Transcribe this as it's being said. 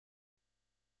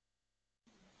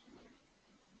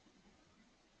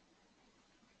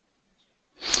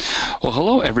Well,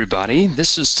 hello everybody.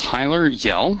 This is Tyler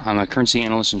Yell. I'm a currency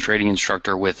analyst and trading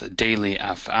instructor with Daily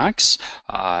FX,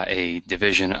 a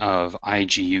division of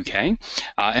IG UK.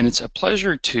 And it's a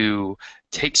pleasure to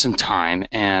take some time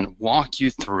and walk you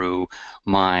through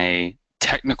my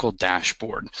technical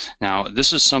dashboard. Now,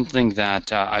 this is something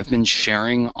that I've been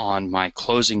sharing on my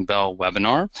Closing Bell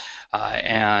webinar,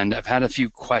 and I've had a few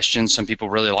questions. Some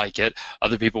people really like it.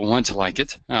 Other people want to like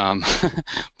it,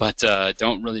 but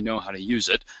don't really know how to use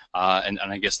it. And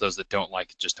I guess those that don't like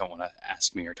it just don't want to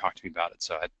ask me or talk to me about it,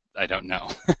 so I don't know.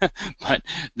 But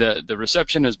the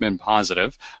reception has been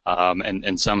positive,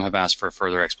 and some have asked for a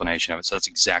further explanation of it, so that's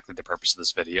exactly the purpose of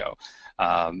this video.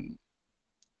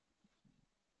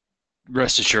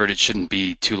 Rest assured, it shouldn't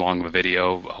be too long of a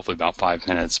video, hopefully about 5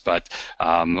 minutes, but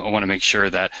I want to make sure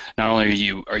that not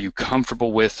only are you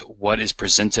comfortable with what is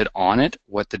presented on it,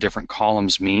 what the different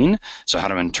columns mean, so how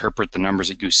to interpret the numbers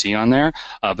that you see on there,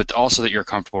 but also that you're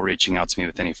comfortable reaching out to me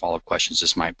with any follow-up questions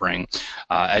this might bring.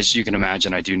 As you can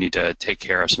imagine, I do need to take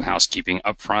care of some housekeeping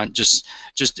up front, just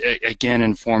again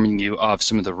informing you of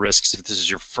some of the risks if this is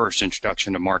your first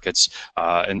introduction to markets,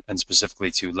 and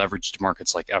specifically to leveraged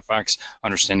markets like FX,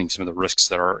 understanding some of the risks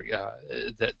that are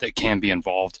that can be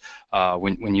involved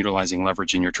when utilizing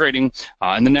leverage in your trading.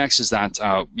 And the next is that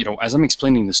as I'm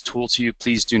explaining this tool to you,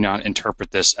 please do not interpret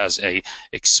this as a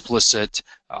explicit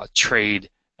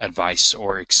trade advice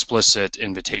or explicit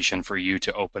invitation for you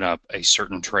to open up a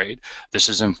certain trade. This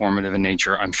is informative in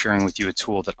nature. I'm sharing with you a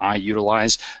tool that I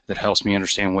utilize that helps me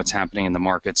understand what's happening in the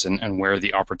markets and where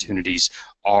the opportunities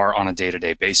are on a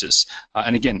day-to-day basis.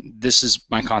 And again, this is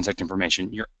my contact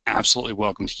information. You're absolutely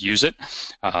welcome to use it.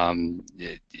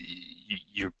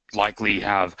 You likely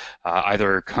have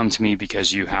either come to me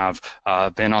because you have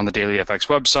been on the Daily FX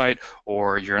website,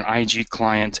 or you're an IG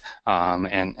client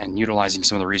and utilizing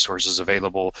some of the resources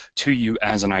available to you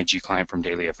as an IG client from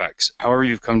Daily FX. However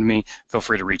you've come to me, feel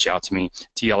free to reach out to me.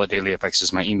 TL@dailyfx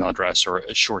is my email address, or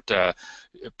a short,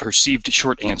 perceived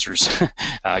short answers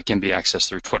can be accessed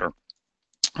through Twitter.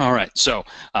 All right, so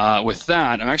with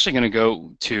that, I'm actually going to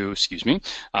go to,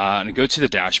 go to the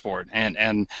dashboard,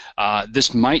 and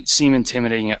this might seem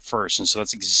intimidating at first, and so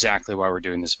that's exactly why we're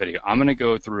doing this video. I'm going to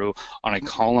go through on a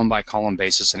column-by-column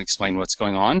basis and explain what's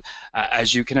going on.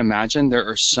 As you can imagine, there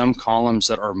are some columns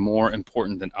that are more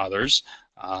important than others.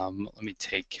 Let me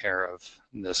take care of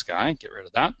this guy, get rid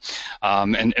of that.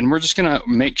 And we're just going to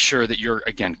make sure that you're,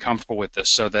 again, comfortable with this,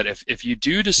 so that if you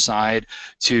do decide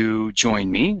to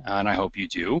join me, and I hope you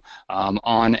do,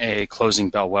 on a Closing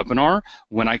Bell webinar,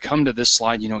 when I come to this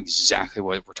slide, you know exactly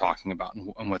what we're talking about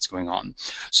and what's going on.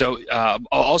 So I'll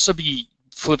also be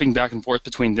flipping back and forth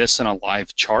between this and a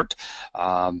live chart,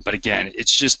 but again,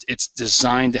 it's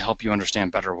designed to help you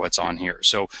understand better what's on here.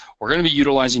 So we're going to be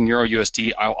utilizing Euro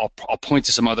USD. I'll point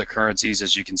to some other currencies.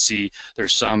 As you can see,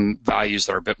 there's some values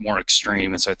that are a bit more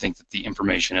extreme, and so I think that the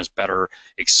information is better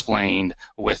explained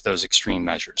with those extreme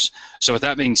measures. So with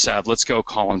that being said, let's go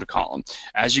column to column.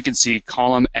 As you can see,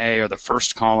 column A, or the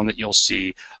first column that you'll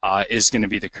see, is going to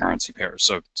be the currency pairs.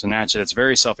 So naturally, it's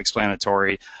very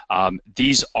self-explanatory.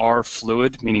 These are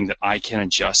fluid, meaning that I can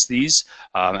adjust these,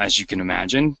 as you can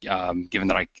imagine, given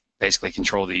that I basically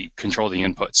control the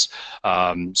inputs.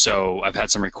 So I've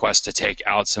had some requests to take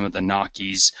out some of the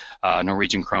NOKs,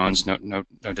 Norwegian krones, no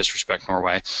disrespect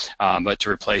Norway, but to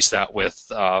replace that with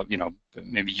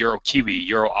maybe Euro Kiwi,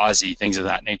 Euro Aussie, things of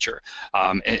that nature.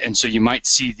 And so you might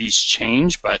see these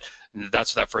change, but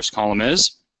that's what that first column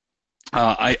is.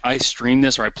 I stream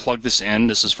this, or I plug this in.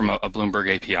 This is from a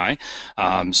Bloomberg API.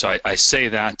 So I say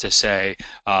that to say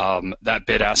that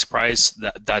bid-ask price,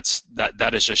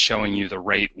 that is just showing you the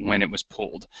rate when it was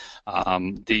pulled.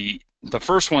 The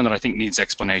first one that I think needs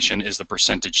explanation is the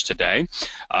percentage today.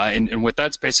 And what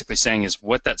that's basically saying is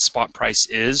what that spot price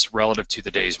is relative to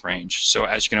the day's range. So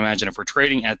as you can imagine, if we're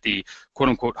trading at the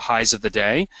quote-unquote highs of the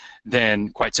day, then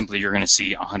quite simply you're going to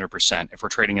see 100%. If we're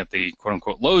trading at the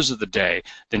quote-unquote lows of the day,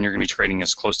 then you're going to be trading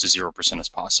as close to 0% as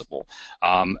possible.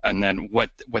 And then what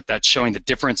that's showing, the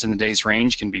difference in the day's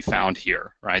range, can be found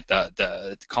here, right?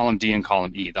 The column D and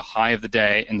column E, the high of the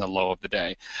day and the low of the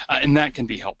day. And that can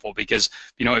be helpful because,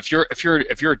 if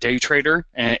you're a day trader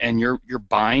and you're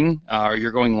buying or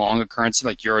you're going long a currency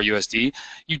like Euro USD,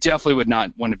 you definitely would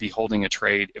not want to be holding a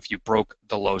trade if you broke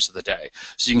the lows of the day.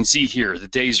 So you can see here the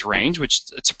day's range, which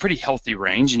it's a pretty healthy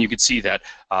range, and you can see that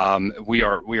we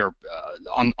are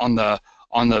on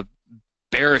the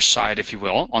bearish side, if you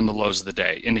will, on the lows of the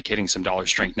day, indicating some dollar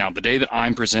strength. Now, the day that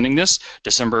I'm presenting this,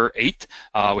 December 8th,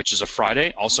 which is a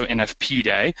Friday, also NFP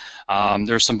day,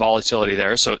 there's some volatility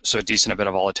there, so a decent bit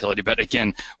of volatility. But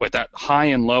again, what that high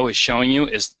and low is showing you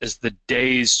is the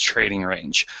day's trading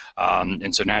range.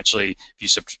 And so naturally, if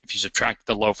you subtract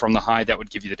the low from the high, that would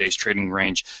give you the day's trading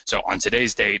range. So on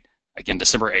today's date, again,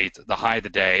 December 8th, the high of the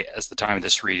day as the time of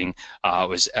this reading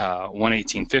was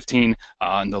 118.15,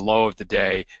 and the low of the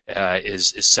day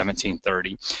is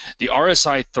 17.30. The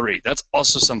RSI 3, that's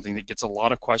also something that gets a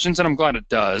lot of questions, and I'm glad it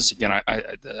does. Again,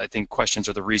 I think questions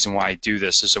are the reason why I do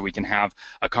this, is so we can have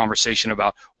a conversation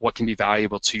about what can be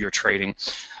valuable to your trading.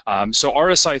 So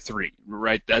RSI 3,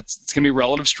 right, it's going to be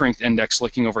relative strength index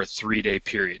looking over a 3-day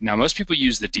period. Now, most people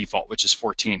use the default, which is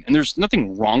 14, and there's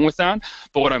nothing wrong with that,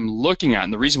 but what I'm looking at,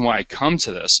 and the reason why I come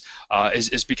to this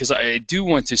is because I do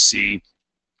want to see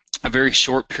a very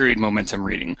short period momentum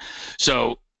reading.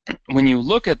 So when you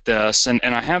look at this, and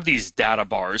I have these data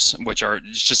bars, which are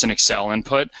just an Excel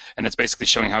input, and it's basically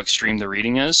showing how extreme the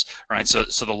reading is, right? So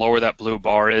the lower that blue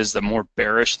bar is, the more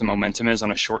bearish the momentum is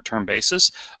on a short-term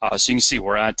basis. So you can see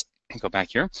we're at, go back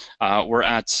here, we're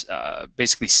at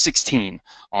basically 16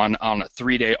 on a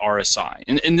 3-day RSI,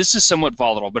 and this is somewhat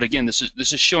volatile, but again, this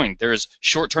is showing there is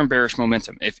short-term bearish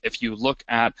momentum. If you look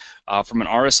at from an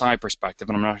RSI perspective,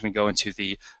 and I'm not going to go into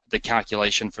the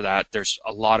calculation for that, there's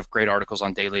a lot of great articles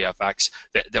on Daily FX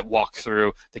that walk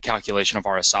through the calculation of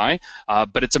RSI,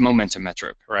 but it's a momentum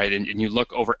metric, right? And you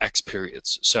look over X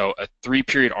periods. So a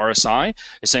 3-period RSI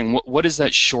is saying what is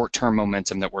that short-term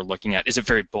momentum that we're looking at? Is it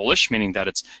very bullish, meaning that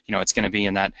it's it's going to be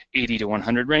in that 80 to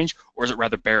 100 range, or is it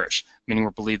rather bearish, meaning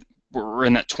we're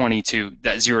in that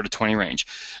 0 to 20 range?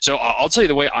 So I'll tell you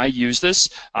the way I use this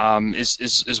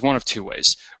is one of two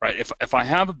ways, right? If I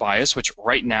have a bias, which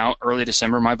right now, early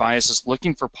December, my bias is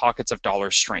looking for pockets of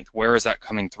dollar strength. Where is that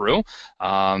coming through?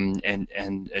 And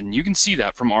you can see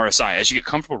that from RSI. As you get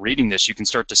comfortable reading this, you can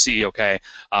start to see, okay,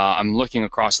 I'm looking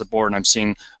across the board and I'm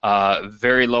seeing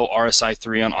very low RSI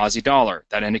 3 on Aussie dollar.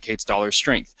 That indicates dollar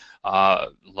strength.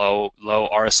 Low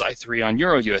RSI 3 on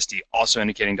Euro USD, also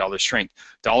indicating dollar strength.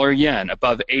 Dollar yen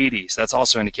above 80, so that's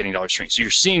also indicating dollar strength. So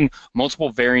you're seeing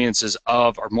multiple variances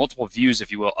of, or multiple views,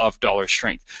 if you will, of dollar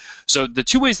strength. So the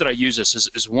two ways that I use this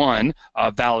is one,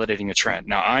 validating a trend.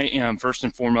 Now, I am first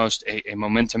and foremost a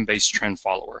momentum-based trend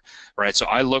follower, right? So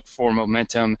I look for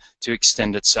momentum to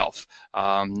extend itself.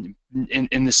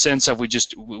 In the sense of we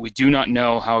do not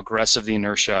know how aggressive the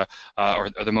inertia or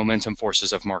the momentum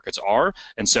forces of markets are,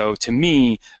 and so to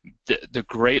me, the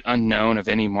great unknown of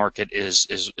any market is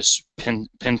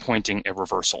pinpointing a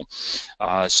reversal.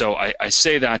 So I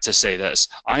say that to say this: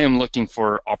 I am looking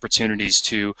for opportunities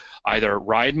to either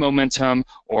ride momentum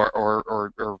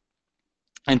or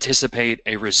anticipate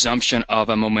a resumption of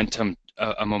a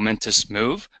momentous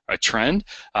move, a trend,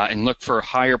 and look for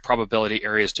higher probability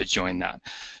areas to join that.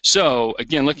 So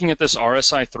again, looking at this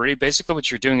RSI 3, basically what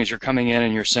you're doing is you're coming in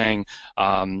and you're saying,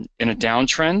 in a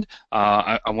downtrend,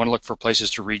 I want to look for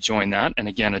places to rejoin that. And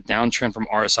again, a downtrend from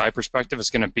RSI perspective is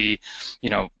going to be,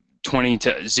 0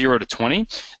 to 20.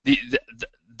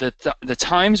 The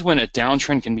times when a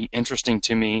downtrend can be interesting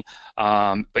to me,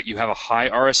 but you have a high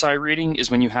RSI reading, is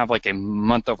when you have like a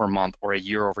month-over-month or a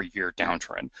year-over-year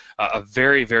downtrend, a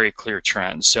very, very clear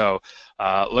trend. So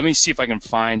let me see if I can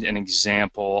find an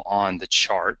example on the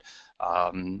chart.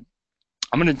 I'm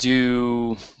going to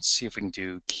do, let's see if we can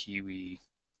do Kiwi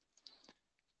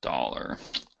dollar.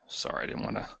 Sorry, I didn't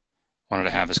wanted to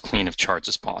have as clean of charts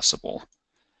as possible.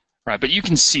 Right, but you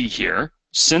can see here,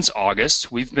 since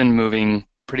August, we've been moving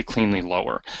pretty cleanly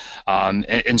lower.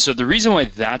 And so the reason why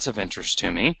that's of interest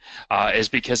to me is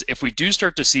because if we do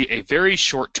start to see a very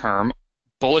short-term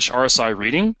bullish RSI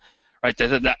reading, right,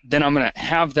 then I'm going to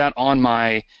have that on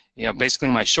my, basically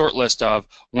my short list of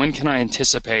when can I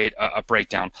anticipate a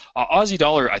breakdown. Aussie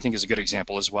dollar, I think, is a good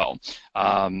example as well.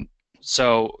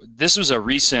 So this was a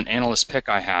recent analyst pick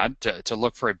I had to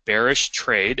look for a bearish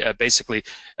trade. Basically,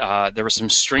 there was some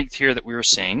strength here that we were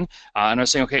seeing, and I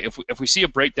was saying, okay, if we see a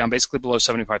breakdown basically below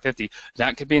 75.50,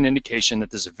 that could be an indication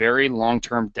that this very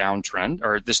long-term downtrend,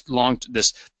 or this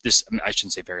I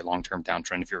shouldn't say very long-term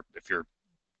downtrend. If you're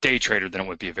day trader, then it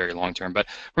would be a very long term. But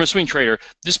from a swing trader,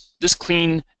 this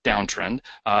clean downtrend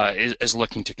is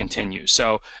looking to continue.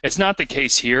 So it's not the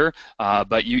case here,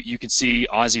 but you can see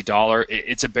Aussie dollar,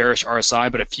 it's a bearish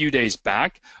RSI, but a few days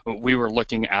back, we were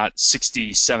looking at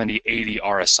 60, 70, 80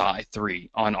 RSI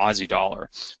 3 on Aussie dollar.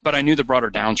 But I knew the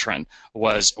broader downtrend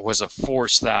was a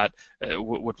force that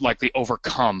would likely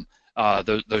overcome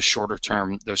those shorter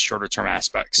term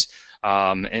aspects.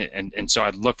 And so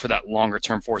I'd look for that longer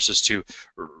term forces to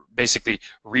basically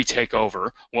retake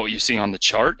over what you see on the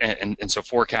chart, and so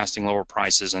forecasting lower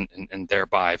prices and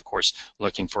thereby, of course,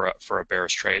 looking for a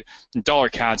bearish trade. And dollar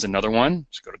CAD's another one.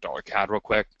 Let's go to dollar CAD real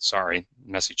quick. Sorry,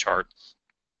 messy chart.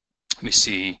 Let me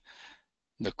see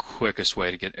the quickest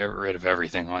way to get rid of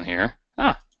everything on here.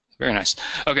 Very nice.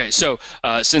 Okay, so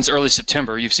since early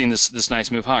September, you've seen this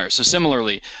nice move higher. So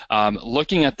similarly,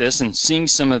 looking at this and seeing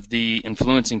some of the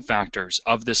influencing factors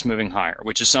of this moving higher,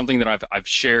 which is something that I've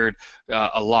shared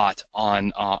a lot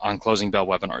on Closing Bell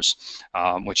webinars.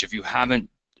 Which if you haven't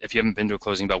been to a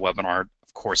Closing Bell webinar,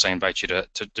 of course, I invite you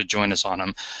to join us on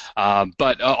them.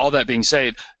 But all that being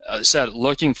said,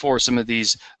 looking for some of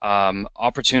these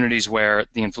opportunities where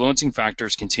the influencing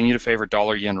factors continue to favor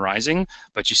dollar yen rising,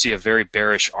 but you see a very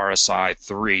bearish RSI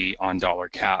 3 on dollar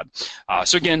CAD.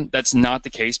 So again, that's not the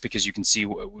case because you can see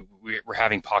we're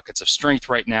having pockets of strength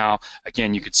right now.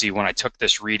 Again, you could see when I took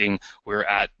this reading, we're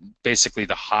at basically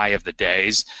the high of the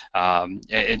days.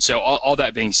 And so all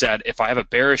that being said, if I have a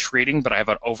bearish reading, but I have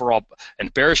an overall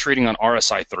bearish reading on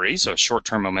RSI 3, so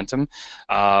short-term momentum,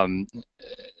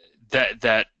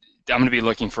 that I'm going to be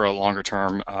looking for a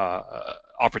longer-term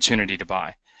opportunity to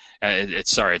buy.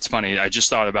 Sorry, it's funny. I just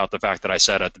thought about the fact that I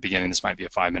said at the beginning this might be a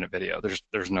 5-minute video.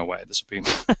 There's no way this will be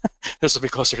this will be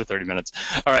closer to 30 minutes.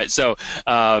 All right, so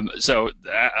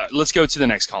let's go to the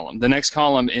next column. The next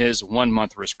column is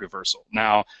 1-month risk reversal.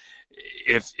 Now,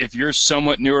 if you're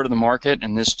somewhat newer to the market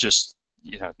and this just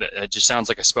it just sounds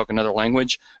like I spoke another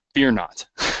language, fear not.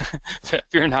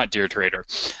 Fear not, dear trader.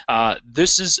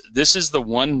 This is the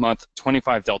 1-month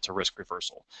 25 delta risk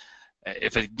reversal.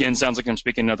 If it again sounds like I'm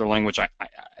speaking another language, I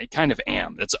kind of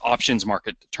am. It's options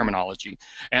market terminology.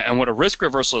 And what a risk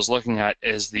reversal is looking at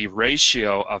is the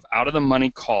ratio of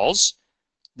out-of-the-money calls,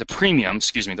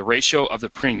 the ratio of the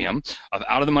premium of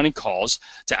out-of-the-money calls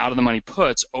to out-of-the-money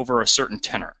puts over a certain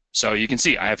tenor. So you can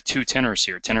see I have 2 tenors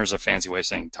here. Tenor is a fancy way of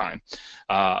saying time.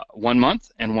 1 month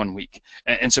and 1 week.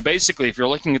 And so basically, if you're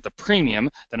looking at the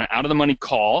premium that an out-of-the-money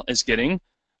call is getting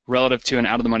relative to an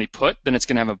out-of-the-money put, then it's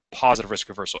going to have a positive risk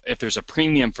reversal. If there's a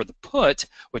premium for the put,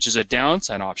 which is a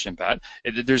downside option bet,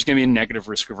 there's going to be a negative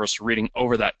risk reversal reading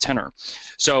over that tenor.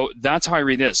 So that's how I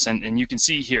read this, and you can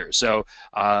see here. So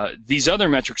these other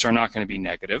metrics are not going to be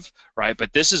negative, right?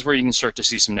 But this is where you can start to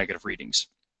see some negative readings.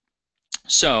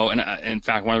 So, and in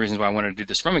fact, one of the reasons why I wanted to do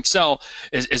this from Excel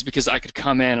is because I could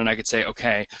come in and I could say,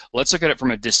 okay, let's look at it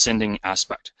from a descending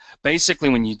aspect. Basically,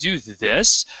 when you do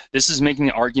this is making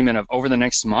the argument of over the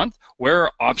next month, where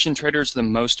are option traders the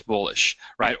most bullish,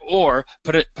 right? Or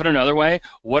put another way,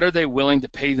 what are they willing to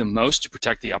pay the most to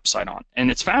protect the upside on?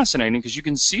 And it's fascinating because you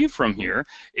can see from here,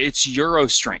 it's euro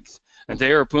strength. And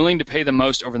they are willing to pay the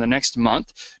most over the next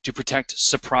month to protect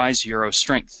surprise euro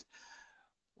strength.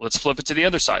 Let's flip it to the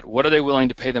other side. What are they willing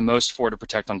to pay the most for to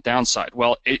protect on downside?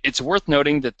 Well, it's worth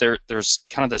noting that there's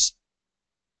kind of this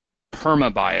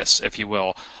perma bias, if you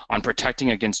will, on protecting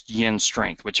against yen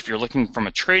strength, which if you're looking from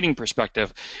a trading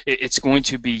perspective, it's going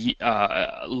to be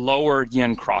lower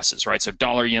yen crosses, right? So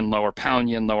dollar yen lower, pound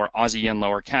yen lower, Aussie yen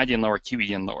lower, CAD yen lower, Kiwi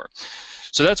yen lower.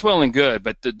 So that's well and good,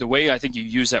 but the way I think you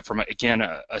use that from, again,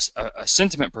 a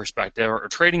sentiment perspective or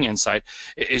trading insight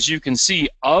is you can see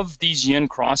of these yen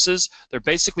crosses, they're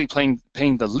basically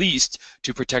paying the least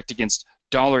to protect against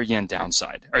dollar yen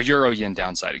downside, or euro yen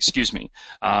downside, excuse me.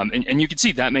 And you can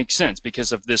see that makes sense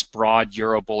because of this broad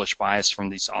euro bullish bias from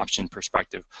this option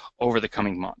perspective over the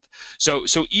coming month. So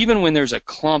even when there's a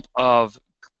clump of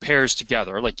pairs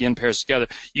together, like yen pairs together,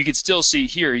 you can still see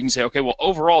here, you can say, okay, well,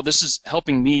 overall, this is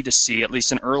helping me to see, at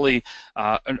least in early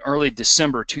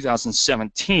December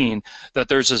 2017, that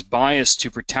there's this bias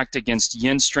to protect against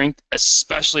yen strength,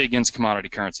 especially against commodity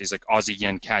currencies like Aussie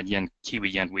yen, CAD yen, Kiwi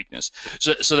yen weakness.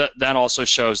 So that also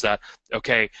shows that,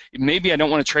 okay, maybe I don't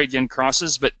want to trade yen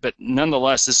crosses, but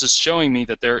nonetheless, this is showing me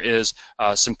that there is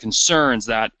some concerns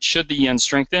that should the yen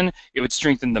strengthen, it would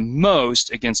strengthen the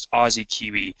most against Aussie,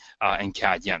 Kiwi, and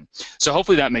CAD yen. So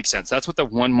hopefully that makes sense. That's what the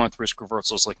 1-month risk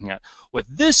reversal is looking at. What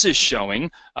this is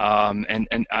showing,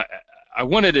 and I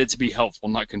wanted it to be helpful,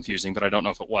 not confusing, but I don't know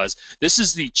if it was. This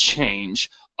is the change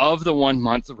of the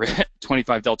 1-month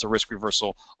 25 delta risk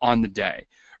reversal on the day,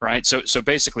 right? So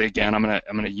basically, again, I'm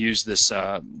gonna use this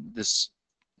this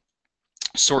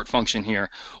sort function here.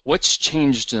 What's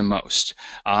changed the most?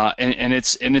 And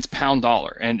it's pound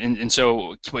dollar. And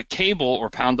so with cable or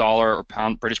pound dollar or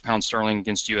British pound sterling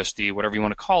against USD, whatever you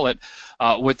want to call it,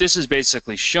 what this is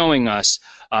basically showing us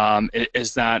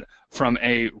is that from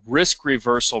a risk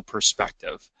reversal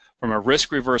perspective,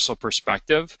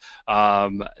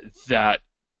 that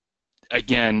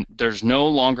again, there's no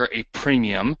longer a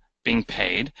premium being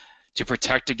paid to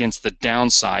protect against the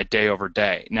downside day over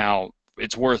day. Now,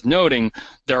 it's worth noting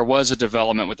there was a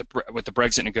development with the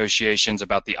Brexit negotiations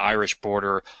about the Irish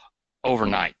border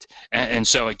overnight. And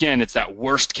so again, it's that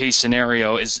worst case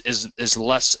scenario is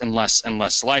less and less and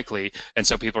less likely. And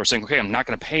so people are saying, okay, I'm not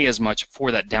going to pay as much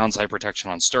for that downside protection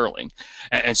on sterling.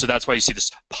 And so that's why you see this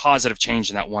positive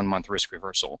change in that 1 month risk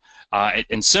reversal.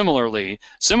 And similarly,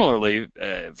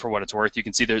 for what it's worth, you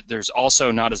can see there's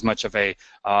also not as much of a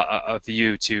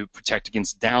view to protect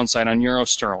against downside on euro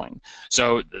sterling.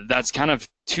 So that's kind of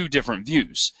two different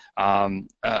views.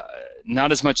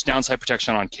 Not as much downside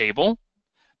protection on cable,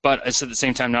 but it's at the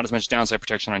same time not as much downside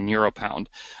protection on euro pound.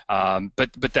 But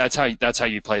that's how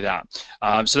you play that.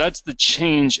 So that's the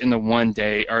change in the 1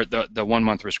 day or the 1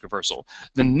 month risk reversal.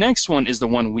 The next one is the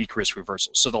 1 week risk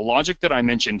reversal. So the logic that I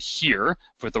mentioned here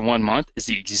for the 1 month is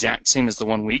the exact same as the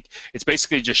 1 week. It's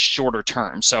basically just shorter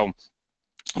term. So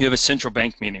you have a central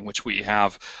bank meeting, which we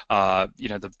have,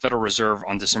 the Federal Reserve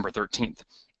on December 13th.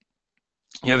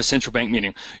 You have a central bank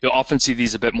meeting. You'll often see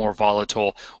these a bit more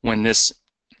volatile when this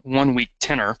 1 week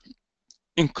tenor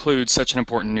includes such an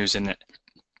important news in it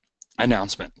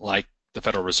announcement like the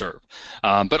Federal Reserve.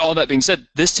 But all that being said,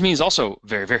 this to me is also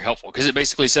very, very helpful because it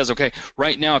basically says, okay,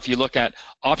 right now if you look at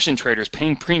option traders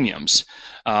paying premiums,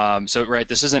 so right,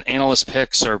 this isn't analyst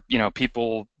picks or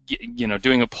people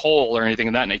doing a poll or anything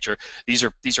of that nature. These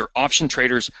are option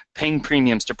traders paying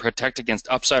premiums to protect against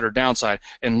upside or downside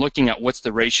and looking at what's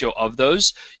the ratio of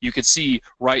those. You could see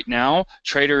right now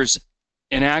traders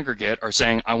in aggregate are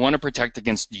saying, I want to protect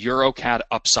against Euro-CAD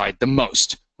upside the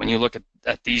most. When you look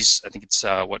at these, I think it's,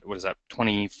 what is that,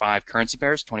 25 currency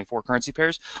pairs, 24 currency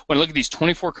pairs? When I look at these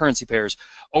 24 currency pairs,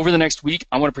 over the next week,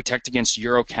 I want to protect against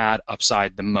Euro-CAD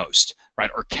upside the most,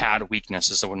 right? Or CAD weakness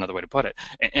is another way to put it.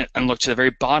 And look to the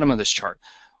very bottom of this chart.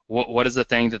 What is the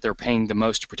thing that they're paying the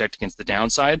most to protect against the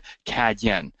downside? CAD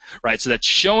yen, right? So that's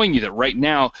showing you that right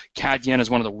now CAD yen is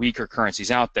one of the weaker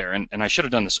currencies out there. And I should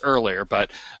have done this earlier,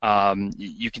 but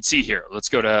you can see here. Let's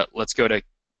go to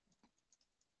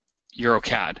Euro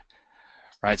CAD,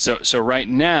 right? So right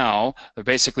now they're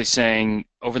basically saying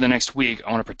over the next week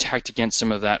I want to protect against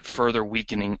some of that further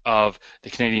weakening of the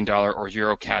Canadian dollar or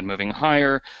Euro CAD moving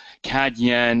higher. CAD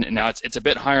yen, now it's a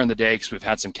bit higher in the day because we've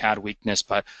had some CAD weakness,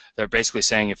 but they're basically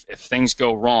saying if things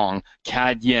go wrong,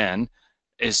 CAD yen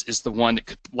is the one that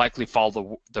could likely fall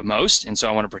the most, and so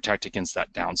I want to protect against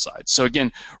that downside. So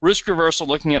again, risk reversal,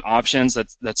 looking at options,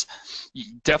 that's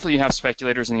definitely, you have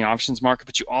speculators in the options market,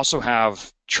 but you also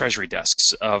have treasury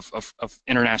desks of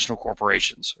international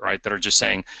corporations, right, that are just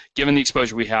saying, given the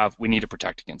exposure we have, we need to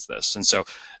protect against this. And so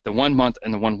the 1 month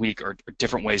and the 1 week are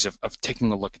different ways of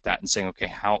taking a look at that and saying, okay,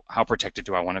 how protected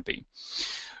do I want to be?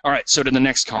 All right, so to the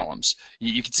next columns.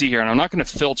 You can see here, and I'm not going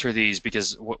to filter these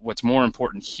because what's more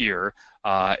important here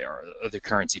are the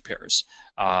currency pairs.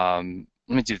 Let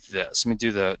me do this. Let me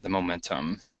do the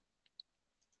momentum.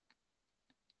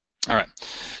 All right,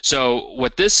 so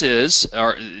what this is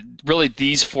are really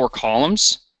these 4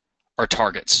 columns are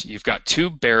targets. You've got 2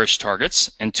 bearish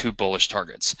targets and 2 bullish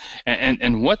targets.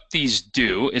 And what these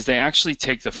do is they actually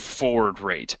take the forward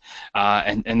rate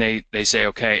and they say,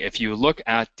 okay, if you look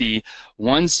at the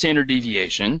 1 standard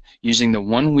deviation using the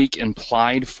 1 week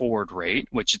implied forward rate,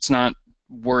 which it's not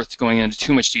worth going into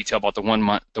too much detail about the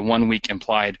 1 week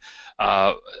implied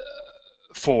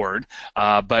forward,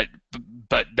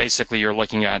 but basically you're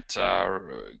looking at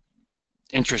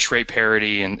interest rate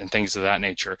parity and things of that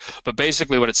nature. But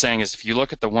basically what it's saying is if you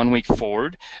look at the 1 week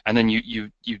forward and then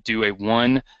you do a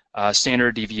 1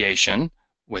 standard deviation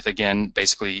with, again,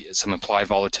 basically some implied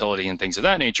volatility and things of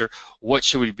that nature, what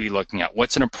should we be looking at?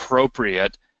 What's an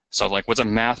appropriate, so like what's a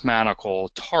mathematical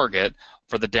target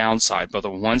for the downside, both a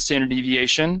 1 standard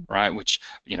deviation, right, which,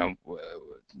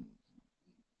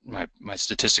 my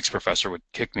statistics professor would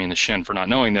kick me in the shin for not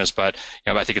knowing this, but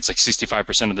I think it's like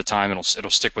 65% of the time it'll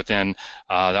stick within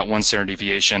that 1 standard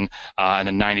deviation, and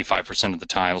then 95% of the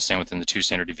time it'll stand within the 2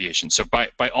 standard deviation. So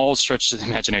by all stretches of the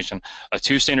imagination, a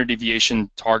 2 standard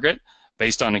deviation target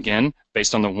based on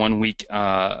the 1 week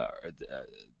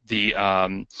the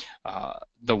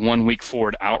 1 week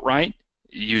forward outright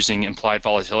using implied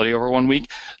volatility over 1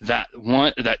 week, that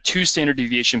 2 standard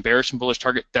deviation bearish and bullish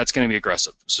target, that's going to be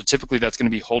aggressive. So typically that's going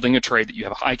to be holding a trade that you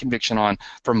have a high conviction on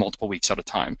for multiple weeks at a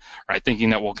time, right? Thinking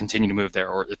that we'll continue to move there,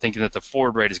 or thinking that the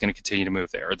forward rate is going to continue to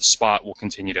move there, or the spot will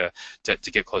continue to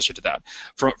get closer to that.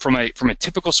 From a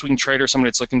typical swing trader, someone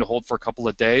that's looking to hold for a couple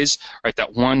of days, right?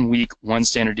 That 1 week 1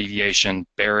 standard deviation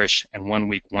bearish and 1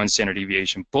 week 1 standard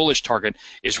deviation bullish target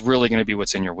is really going to be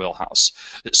what's in your wheelhouse.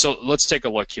 So let's take a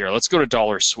look here. Let's go to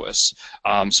dollar Swiss.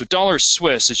 So dollar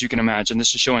Swiss, as you can imagine,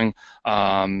 this is showing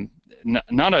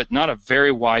not a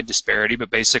very wide disparity,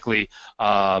 but basically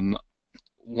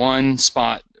one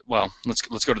spot. Well, let's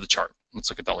go to the chart. Let's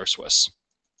look at dollar Swiss.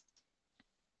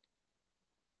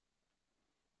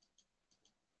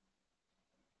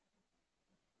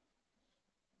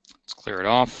 Let's clear it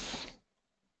off.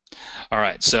 All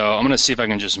right, so I'm going to see if I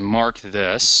can just mark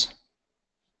this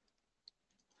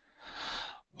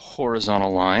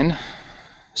horizontal line.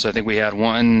 So I think we had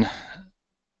one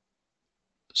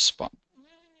spot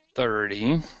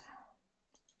 30.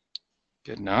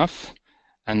 Good enough.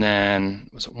 And then,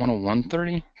 was it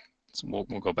 101.30? So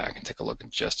we'll go back and take a look in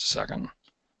just a second.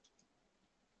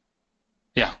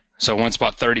 Yeah, so one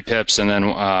spot 30 pips, and then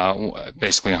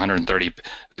basically 130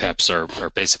 pips, or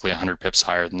basically 100 pips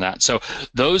higher than that. So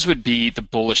those would be the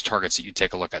bullish targets that you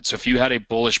take a look at. So if you had a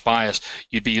bullish bias,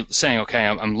 you'd be saying, okay,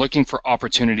 I'm looking for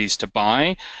opportunities to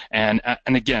buy, and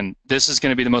again, this is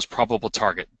going to be the most probable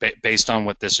target based on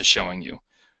what this is showing you.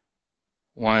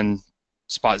 One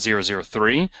spot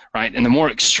 003, right? And the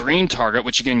more extreme target,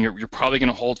 which again you're probably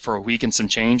going to hold for a week and some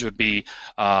change, would be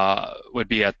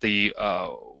at the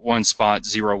one spot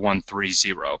 0130.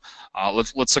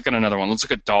 Let's look at another one. Let's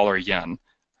look at dollar yen.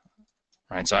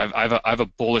 Right. So I have a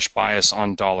bullish bias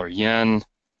on dollar yen.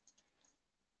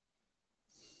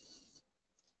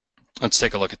 Let's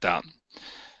take a look at that.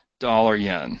 Dollar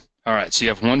yen. All right, so you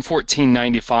have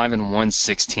 114.95 and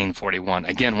 116.41.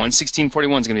 Again, 116.41 is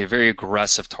going to be a very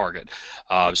aggressive target.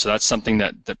 So that's something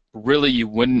that really you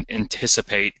wouldn't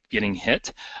anticipate getting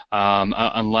hit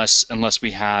unless we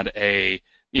had a,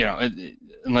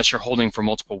 unless you're holding for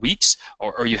multiple weeks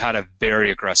or you had a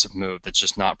very aggressive move that's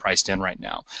just not priced in right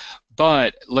now.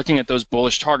 But looking at those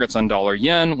bullish targets on dollar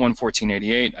yen,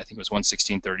 114.88, I think it was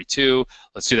 116.32.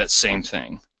 Let's do that same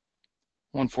thing.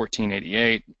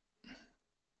 114.88.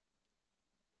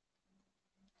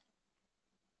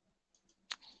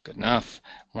 Good enough.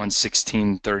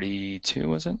 116.32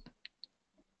 was it?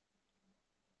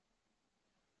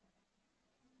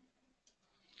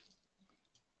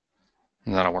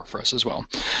 And that'll work for us as well.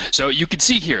 So you can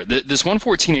see here, this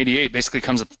 114.88 basically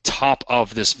comes at the top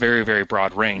of this very, very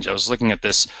broad range. I was looking at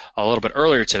this a little bit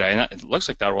earlier today, and it looks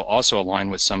like that will also align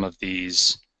with some of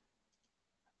these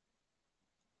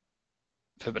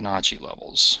Fibonacci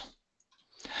levels.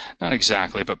 Not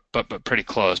exactly, but pretty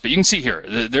close. But you can see here,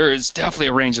 there is definitely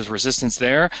a range of resistance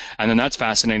there, and then that's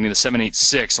fascinating. The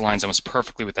 786 aligns almost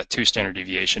perfectly with that 2 standard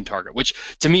deviation target, which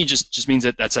to me just means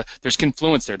that there's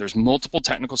confluence there. There's multiple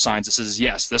technical signs that says,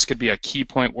 yes, this could be a key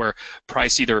point where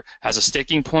price either has a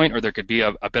sticking point or there could be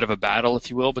a bit of a battle, if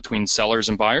you will, between sellers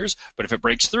and buyers. But if it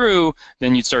breaks through,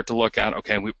 then you'd start to look at,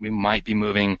 okay, we might be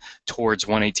moving towards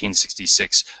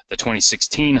 118.66, the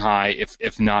 2016 high,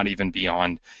 if not even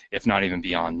beyond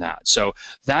that. So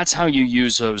that's how you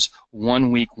use those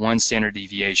 1 week, 1 standard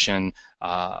deviation,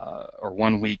 or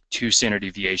 1 week, 2 standard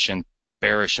deviation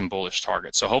bearish and bullish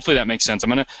targets. So hopefully that makes sense. I'm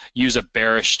going to use a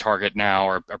bearish target now,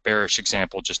 or a bearish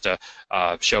example, just to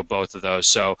show both of those.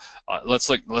 So let's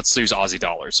use Aussie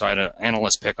dollars. So I had an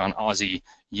analyst pick on Aussie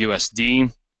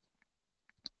USD.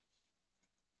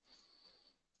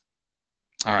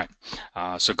 All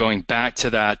right, so going back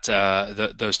to that,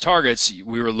 those targets,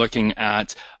 we were looking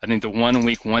at, I think the 1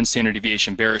 week, 1 standard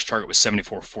deviation bearish target was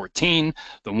 74.14.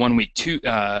 The 1 week,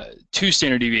 2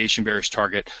 standard deviation bearish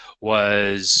target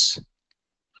was,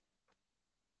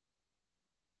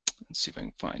 let's see if I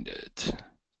can find it,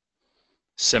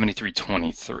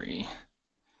 73.23.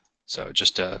 So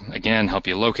just to, again, help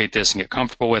you locate this and get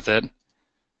comfortable with it.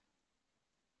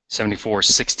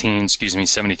 74.16, excuse me,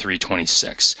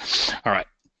 73.26. All right,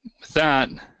 with that,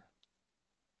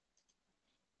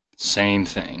 same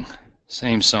thing,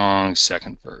 same song,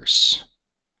 second verse.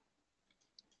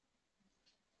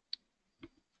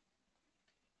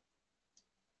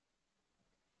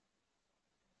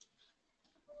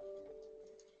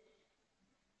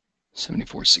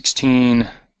 $74.16,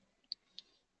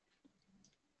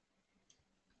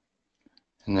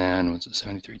 and then what's it?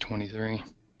 73.23.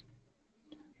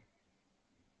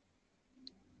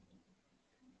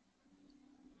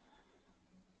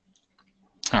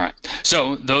 All right,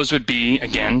 so those would be,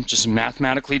 again, just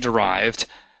mathematically derived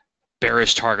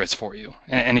bearish targets for you.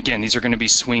 And again, these are going to be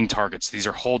swing targets. These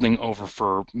are holding over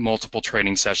for multiple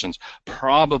trading sessions,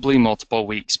 probably multiple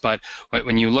weeks. But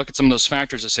when you look at some of those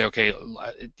factors to say, okay,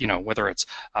 whether it's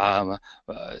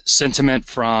sentiment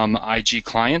from IG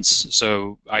clients,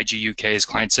 so IG UK's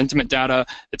client sentiment data,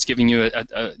 that's giving you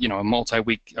a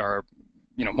multi-week or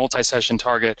multi-session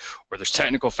target, or there's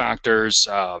technical factors,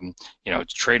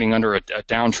 trading under a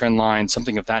downtrend line,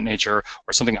 something of that nature,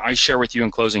 or something I share with you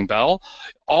in closing bell.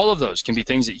 All of those can be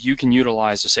things that you can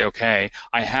utilize to say, okay,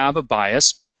 I have a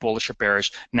bias, bullish or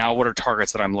bearish. Now what are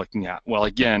targets that I'm looking at? Well,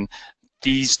 again,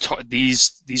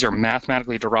 these are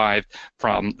mathematically derived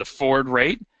from the forward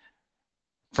rate,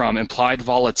 from implied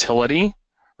volatility,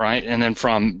 right? And then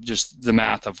from just the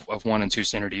math of 1 and 2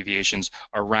 standard deviations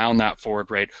around that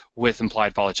forward rate with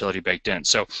implied volatility baked in.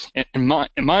 So in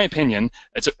my opinion,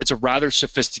 it's a rather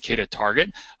sophisticated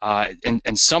target,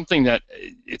 and something that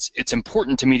it's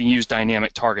important to me to use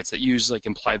dynamic targets that use like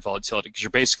implied volatility, because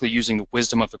you're basically using the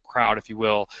wisdom of the crowd, if you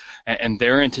will, and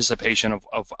their anticipation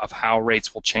of how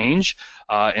rates will change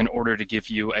in order to give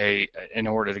you a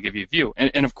view.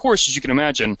 And of course, as you can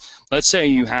imagine, let's say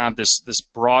you have this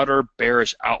broader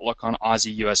bearish outlook on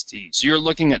Aussie USD. So you're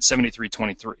looking at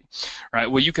 73.23, right?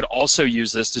 Well, you could also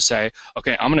use this to say,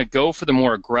 okay, I'm going to go for the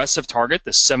more aggressive target,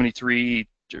 the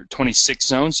 73.26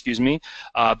 zone, excuse me,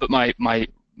 but my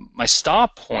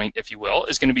stop point, if you will,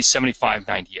 is going to be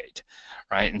 75.98,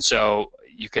 right? And so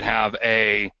you could have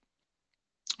a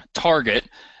target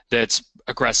that's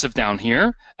aggressive down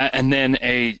here, and then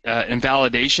a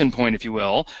invalidation point, if you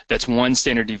will, that's 1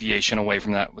 standard deviation away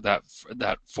from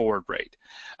that forward rate,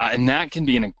 and that can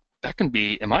be, in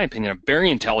my opinion, a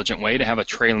very intelligent way to have a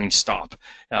trailing stop.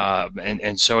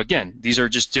 And so again, these are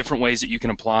just different ways that you can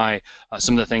apply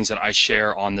some of the things that I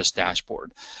share on this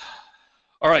dashboard.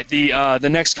 All right, the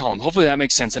next column. Hopefully that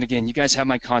makes sense. And again, you guys have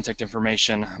my contact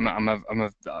information.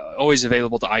 I'm always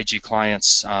available to IG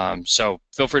clients, so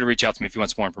feel free to reach out to me if you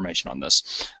want some more information on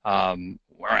this. All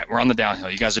right, we're on the downhill.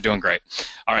 You guys are doing great.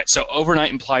 All right, so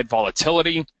overnight implied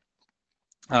volatility.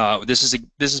 This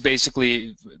is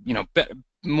basically, you know,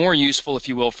 more useful, if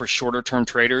you will, for shorter term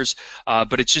traders,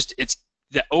 but it's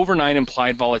the overnight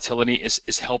implied volatility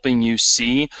is helping you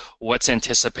see what's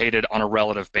anticipated on a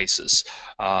relative basis.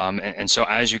 And so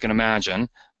as you can imagine,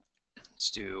 let's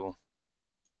do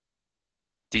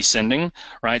descending,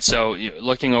 right? So you're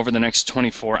looking over the next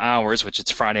 24 hours, which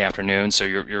it's Friday afternoon, so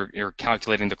you're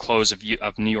calculating the close of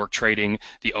New York trading,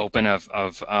 the open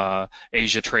of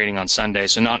Asia trading on Sunday.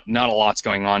 So not a lot's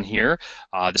going on here.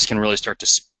 This can really start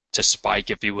to spike,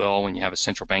 if you will, when you have a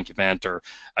central bank event or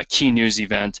a key news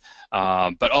event.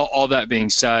 But all that being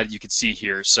said, you can see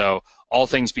here, so all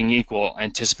things being equal,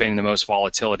 anticipating the most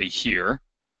volatility here,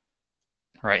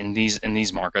 right, in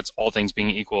these markets, all things being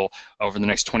equal over the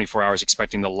next 24 hours,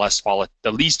 expecting the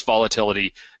least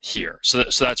volatility here. So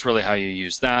that's really how you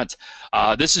use that.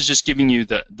 This is just giving you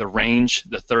the range,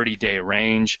 the 30-day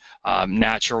range.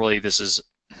 Naturally, this is,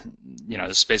 you know,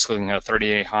 this is basically a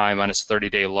 30-day high minus a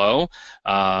 30-day low,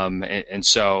 and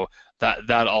so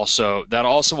that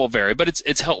also will vary, but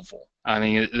it's helpful. I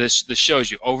mean, this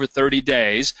shows you over 30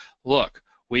 days. Look,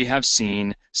 we have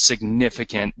seen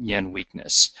significant yen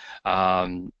weakness.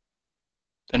 And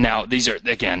now these are,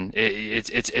 again,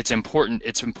 it's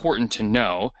important to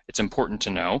know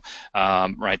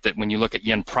right, that when you look at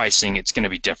yen pricing, it's going to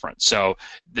be different. So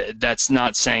that's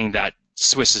not saying that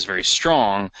Swiss is very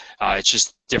strong. It's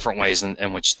just different ways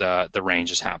in which the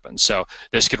ranges happen. So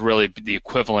this could really be the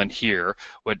equivalent here.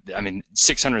 I mean,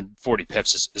 640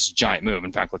 pips is a giant move.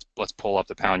 In fact, let's pull up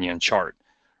the pound yen chart.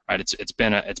 Right, it's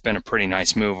been a pretty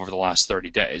nice move over the last 30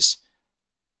 days.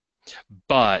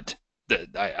 But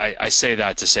I say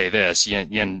that to say this: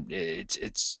 yen, you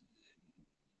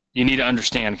need to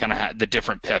understand kind of the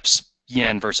different pips,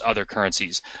 yen versus other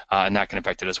currencies, and that can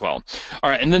affect it as well. All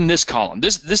right, and then this column.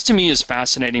 This to me is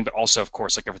fascinating, but also, of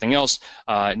course, like everything else,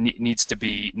 needs to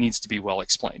be well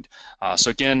explained. So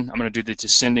again, I'm going to do the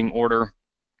descending order.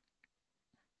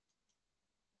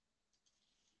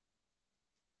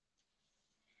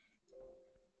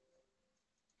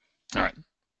 All right.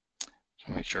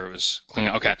 Make sure it was clean.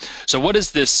 Okay, so what is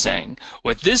this saying?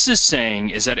 What this is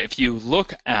saying is that if you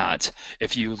look at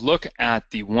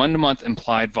the 1 month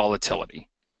implied volatility,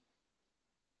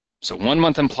 so 1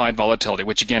 month implied volatility,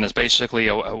 which again is basically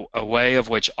a way of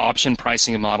which option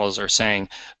pricing models are saying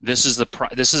this is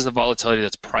the volatility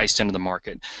that's priced into the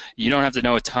market. You don't have to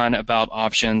know a ton about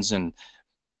options and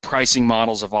pricing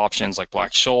models of options like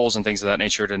Black-Scholes and things of that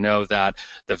nature to know that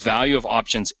the value of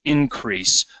options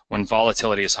increase when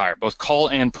volatility is higher. Both call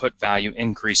and put value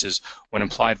increases when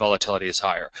implied volatility is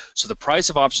higher. So the price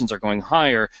of options are going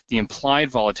higher. The implied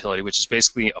volatility, which is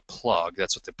basically a plug,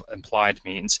 that's what the implied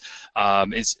means,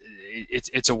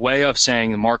 it's a way of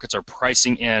saying the markets are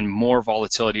pricing in more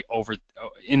volatility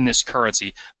in this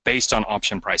currency based on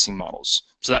option pricing models.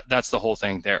 So that's the whole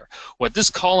thing there. What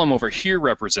this column over here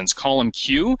represents, column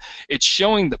Q, it's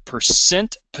showing the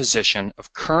percent position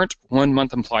of current 1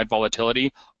 month implied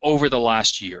volatility over the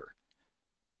last year.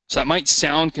 So that might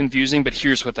sound confusing, but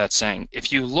here's what that's saying.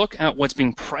 If you look at what's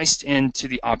being priced into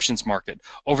the options market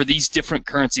over these different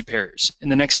currency pairs in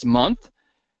the next month,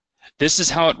 this is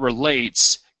how it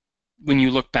relates when you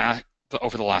look back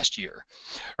over the last year,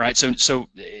 right? So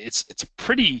it's a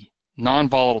pretty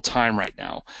non-volatile time right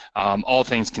now, all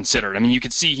things considered. I mean, you can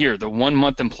see here the 1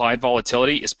 month implied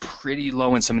volatility is pretty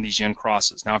low in some of these yen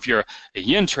crosses. Now, if you're a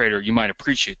yen trader, you might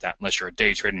appreciate that, unless you're a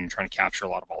day trader and you're trying to capture a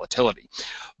lot of volatility.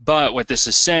 But what this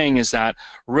is saying is that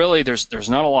really there's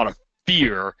not a lot of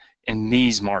fear in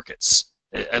these markets,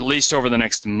 at least over the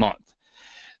next month.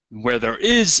 Where there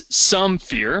is some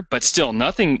fear, but still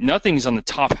nothing's on the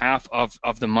top half of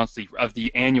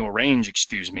the annual range,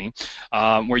 excuse me.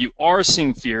 Where you are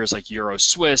seeing fears like Euro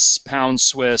Swiss, Pound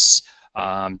Swiss,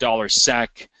 Dollar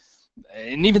SEK,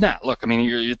 and even that. Look, I mean,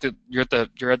 you're at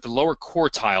the lower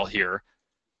quartile here.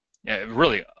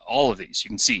 Really, all of these you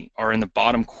can see are in the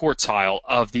bottom quartile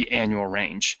of the annual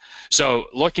range. So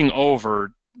looking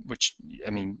over, which, I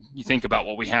mean, you think about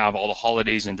what we have, all the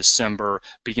holidays in December,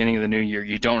 beginning of the new year,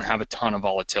 you don't have a ton of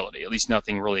volatility, at least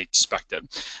nothing really expected.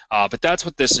 But that's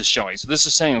what this is showing. So this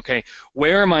is saying, okay,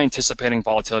 where am I anticipating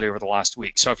volatility over the last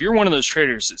week? So if you're one of those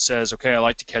traders that says, okay, I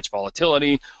like to catch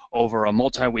volatility over a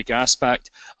multi-week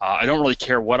aspect, I don't really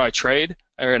care what I trade,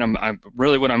 and I'm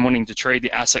really what I'm wanting to trade,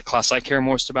 the asset class I care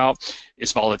most about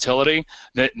is volatility,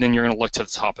 then you're going to look to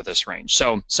the top of this range.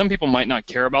 So some people might not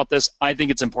care about this. I think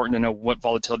it's important to know what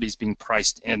volatility is being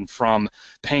priced in from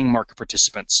paying market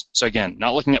participants. So again,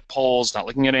 not looking at polls, not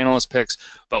looking at analyst picks,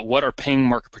 but what are paying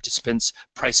market participants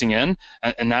pricing in,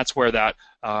 and that's where that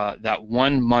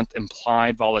 1 month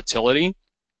implied volatility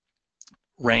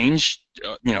range,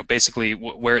 basically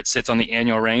where it sits on the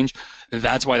annual range,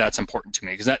 that's why that's important to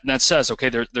me, because that says, okay,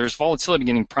 there's volatility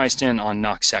getting priced in on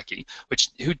NOK SEK, which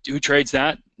who trades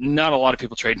that? Not a lot of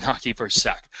people trade NOK versus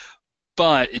SEK,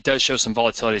 but it does show some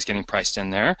volatility is getting priced in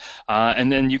there.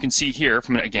 And then you can see here,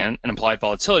 from, again, an implied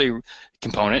volatility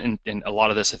component, and a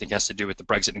lot of this I think has to do with the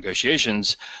Brexit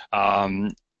negotiations,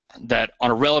 that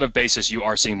on a relative basis you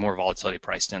are seeing more volatility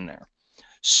priced in there.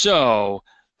 So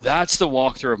that's the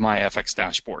walkthrough of my FX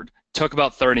dashboard. Took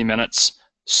about 30 minutes.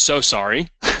 So sorry.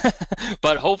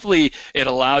 But hopefully it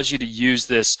allows you to use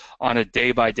this on a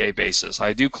day-by-day basis.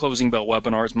 I do closing bell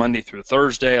webinars Monday through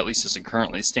Thursday, at least as it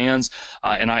currently stands,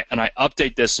 and I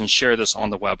update this and share this on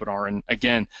the webinar. And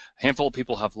again, a handful of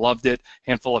people have loved it.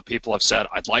 A handful of people have said,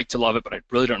 I'd like to love it, but I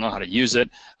really don't know how to use it.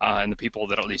 And the people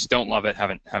that at least don't love it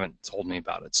haven't told me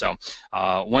about it. So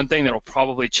one thing that will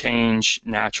probably change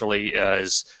naturally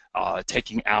is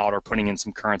taking out or putting in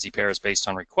some currency pairs based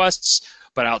on requests.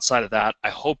 But outside of that, I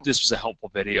hope this was a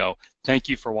helpful video. Thank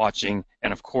you for watching,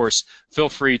 and of course, feel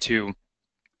free to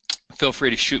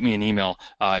shoot me an email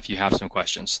if you have some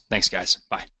questions. Thanks, guys.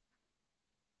 Bye.